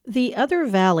The Other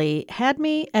Valley had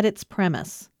me at its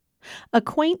premise. A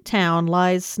quaint town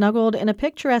lies snuggled in a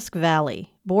picturesque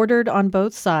valley, bordered on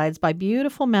both sides by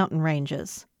beautiful mountain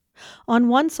ranges. On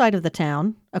one side of the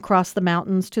town, across the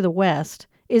mountains to the west,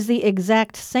 is the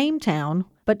exact same town,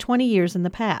 but 20 years in the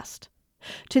past.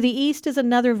 To the east is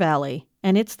another valley,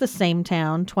 and it's the same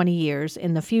town 20 years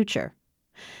in the future.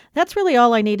 That's really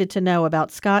all I needed to know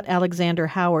about Scott Alexander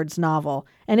Howard's novel,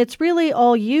 and it's really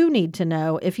all you need to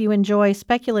know if you enjoy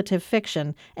speculative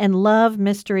fiction and love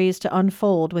mysteries to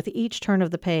unfold with each turn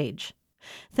of the page.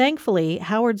 Thankfully,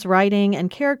 Howard's writing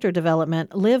and character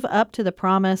development live up to the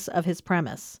promise of his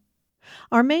premise.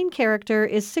 Our main character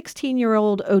is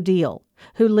 16-year-old Odile,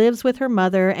 who lives with her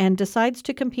mother and decides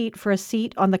to compete for a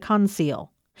seat on the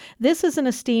Conseil. This is an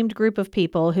esteemed group of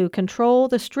people who control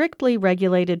the strictly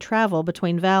regulated travel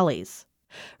between valleys.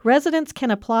 Residents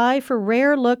can apply for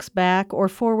rare looks back or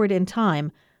forward in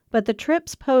time, but the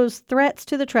trips pose threats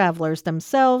to the travelers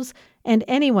themselves and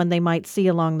anyone they might see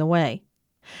along the way.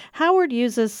 Howard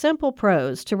uses simple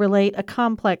prose to relate a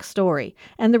complex story,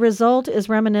 and the result is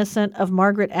reminiscent of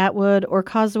Margaret Atwood or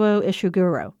Kazuo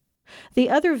Ishiguro. The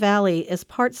Other Valley is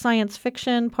part science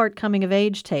fiction, part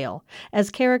coming-of-age tale,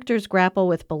 as characters grapple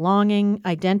with belonging,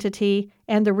 identity,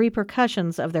 and the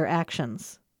repercussions of their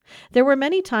actions. There were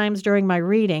many times during my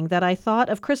reading that I thought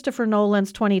of Christopher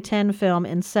Nolan's 2010 film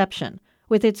Inception,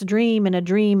 with its dream in a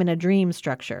dream in a dream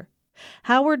structure.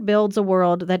 Howard builds a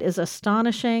world that is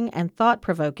astonishing and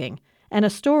thought-provoking, and a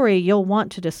story you'll want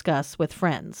to discuss with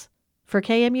friends. For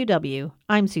KMUW,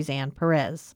 I'm Suzanne Perez.